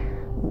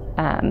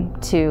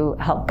to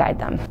help guide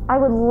them. I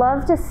would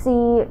love to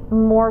see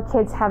more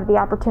kids have the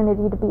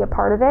opportunity to be a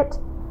part of it.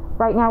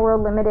 Right now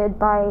we're limited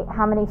by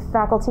how many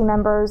faculty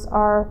members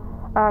are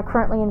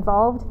currently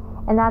involved,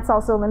 and that's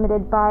also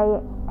limited by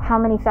how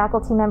many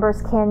faculty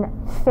members can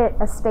fit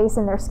a space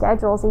in their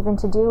schedules even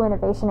to do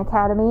Innovation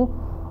Academy,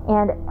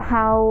 and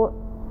how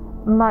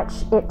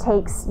much it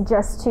takes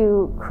just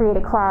to create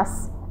a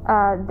class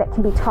that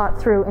can be taught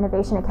through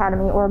Innovation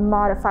Academy, or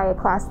modify a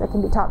class that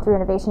can be taught through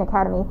Innovation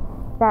Academy.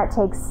 That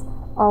takes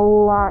a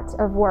lot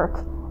of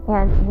work,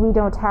 and we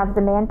don't have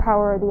the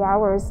manpower or the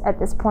hours at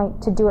this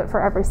point to do it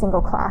for every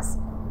single class,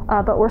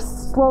 but we're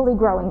slowly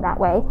growing that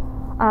way.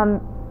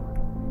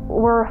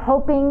 We're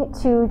hoping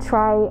to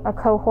try a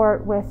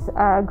cohort with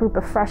a group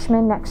of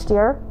freshmen next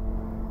year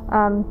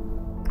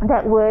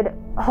that would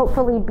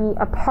hopefully be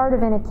a part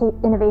of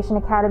Innovation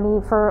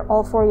Academy for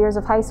all 4 years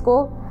of high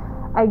school.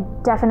 I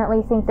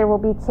definitely think there will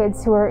be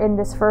kids who are in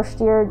this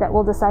first year that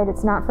will decide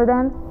it's not for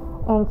them,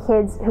 and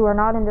kids who are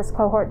not in this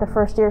cohort the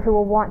first year who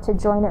will want to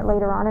join it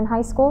later on in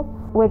high school,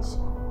 which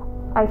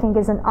I think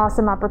is an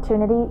awesome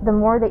opportunity. The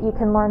more that you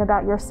can learn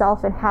about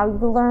yourself and how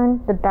you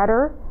learn, the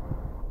better,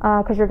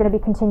 because you're going to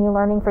be continue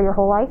learning for your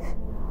whole life.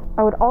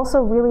 I would also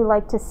really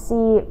like to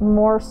see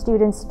more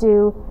students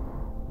do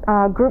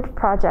group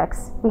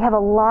projects. We have a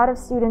lot of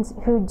students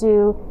who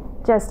do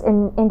just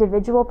an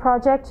individual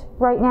project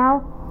right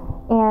now,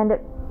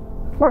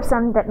 or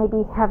some that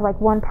maybe have like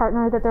one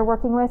partner that they're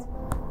working with.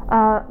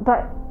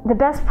 But the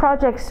best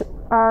projects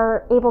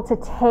are able to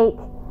take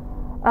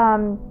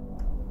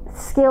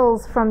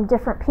skills from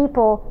different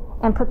people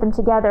and put them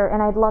together,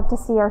 and I'd love to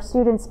see our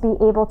students be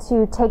able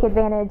to take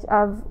advantage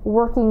of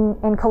working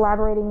and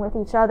collaborating with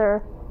each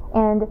other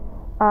and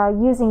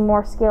using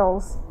more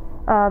skills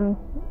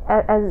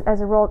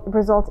as a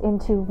result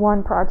into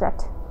one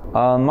project.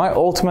 My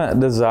ultimate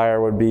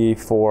desire would be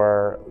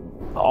for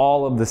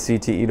all of the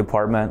CTE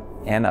department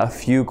and a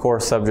few core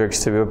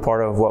subjects to be a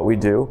part of what we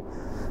do.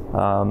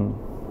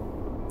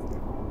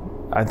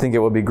 I think it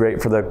would be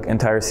great for the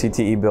entire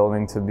CTE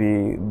building to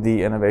be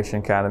the Innovation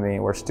Academy,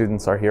 where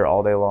students are here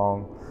all day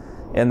long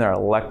in their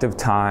elective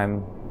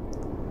time,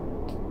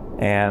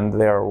 and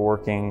they are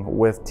working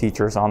with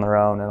teachers on their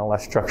own in a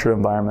less structured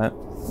environment,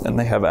 and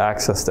they have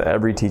access to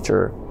every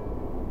teacher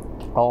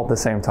all at the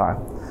same time.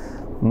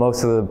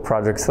 Most of the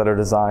projects that are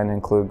designed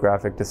include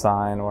graphic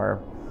design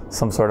or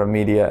some sort of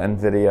media and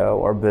video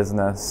or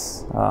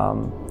business,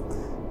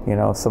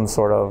 some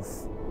sort of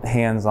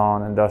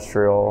hands-on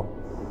industrial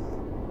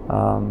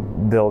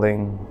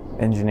building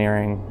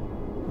engineering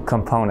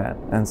component.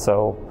 And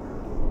so,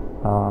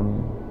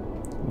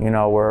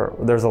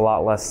 there's a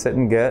lot less sit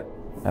and get,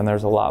 and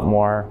there's a lot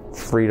more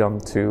freedom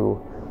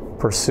to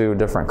pursue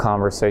different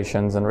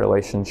conversations and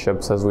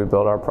relationships as we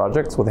build our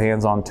projects with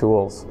hands-on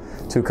tools,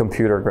 to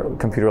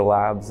computer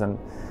labs and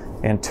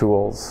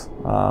tools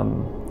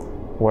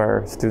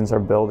where students are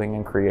building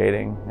and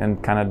creating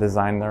and kind of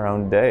design their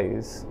own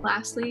days.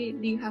 Lastly,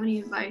 do you have any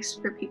advice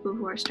for people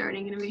who are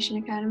starting Innovation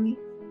Academy?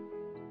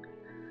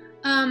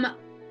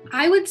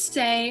 I would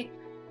say,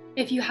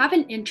 if you have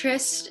an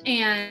interest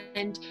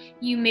and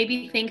you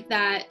maybe think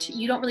that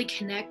you don't really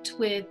connect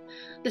with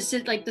the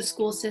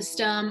school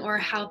system or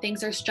how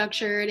things are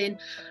structured, and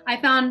I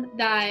found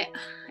that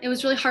it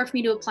was really hard for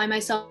me to apply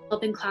myself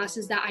in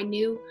classes that I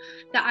knew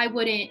that I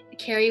wouldn't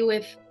carry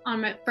with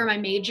for my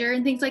major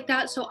and things like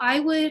that. So I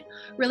would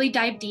really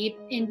dive deep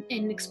in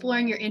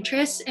exploring your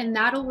interests, and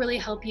that'll really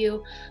help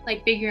you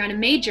figure out a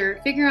major,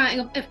 figure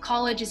out if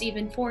college is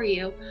even for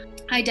you.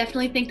 I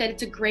definitely think that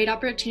it's a great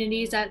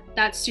opportunity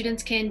that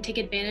students can take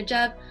advantage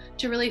of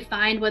to really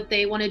find what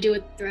they want to do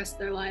with the rest of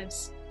their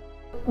lives.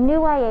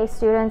 New IA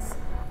students,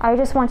 I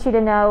just want you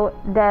to know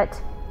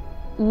that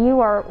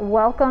you are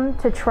welcome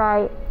to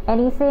try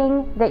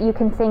anything that you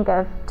can think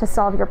of to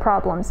solve your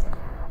problems.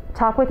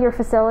 Talk with your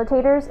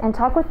facilitators and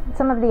talk with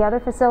some of the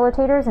other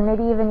facilitators and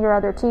maybe even your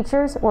other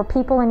teachers or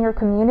people in your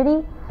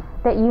community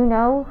that you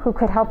know who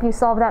could help you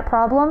solve that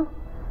problem.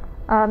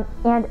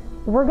 And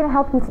we're going to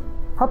help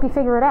you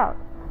figure it out.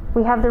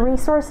 We have the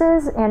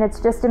resources, and it's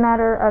just a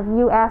matter of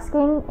you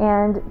asking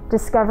and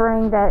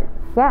discovering that,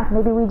 yeah,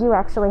 maybe we do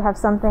actually have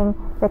something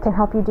that can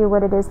help you do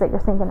what it is that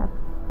you're thinking of.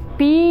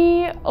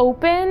 Be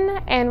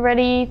open and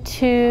ready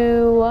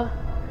to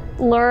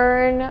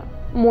learn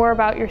more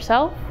about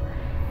yourself,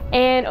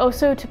 and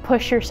also to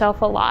push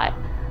yourself a lot.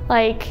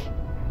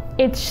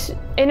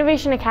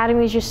 Innovation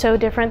Academy is just so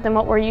different than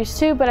what we're used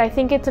to, but I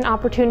think it's an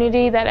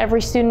opportunity that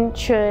every student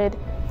should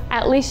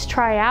at least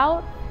try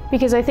out,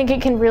 because I think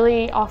it can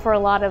really offer a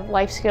lot of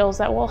life skills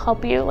that will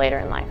help you later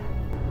in life.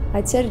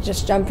 I'd say to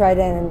just jump right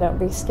in and don't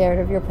be scared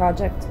of your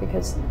project,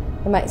 because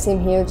it might seem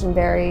huge and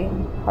very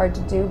hard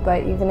to do,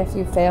 but even if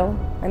you fail,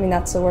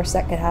 that's the worst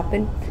that could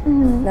happen.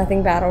 Mm-hmm.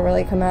 Nothing bad will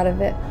really come out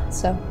of it,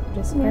 so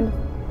just kind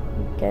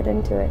of get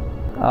into it.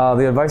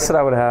 The advice that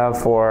I would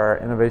have for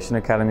Innovation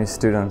Academy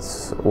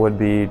students would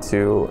be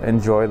to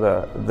enjoy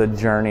the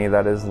journey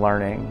that is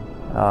learning,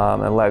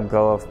 and let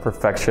go of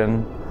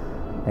perfection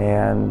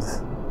and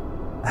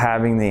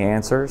having the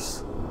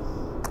answers,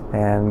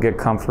 and get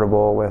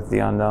comfortable with the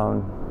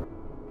unknown.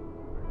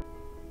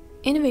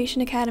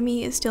 Innovation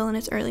Academy is still in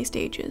its early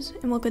stages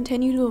and will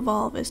continue to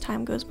evolve as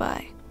time goes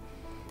by.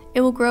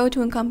 It will grow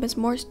to encompass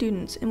more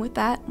students, and with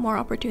that, more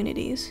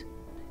opportunities.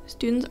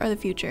 Students are the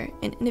future,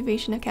 and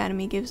Innovation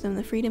Academy gives them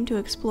the freedom to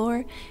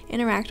explore,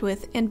 interact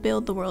with, and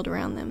build the world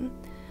around them.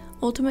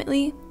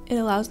 Ultimately, it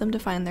allows them to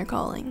find their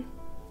calling.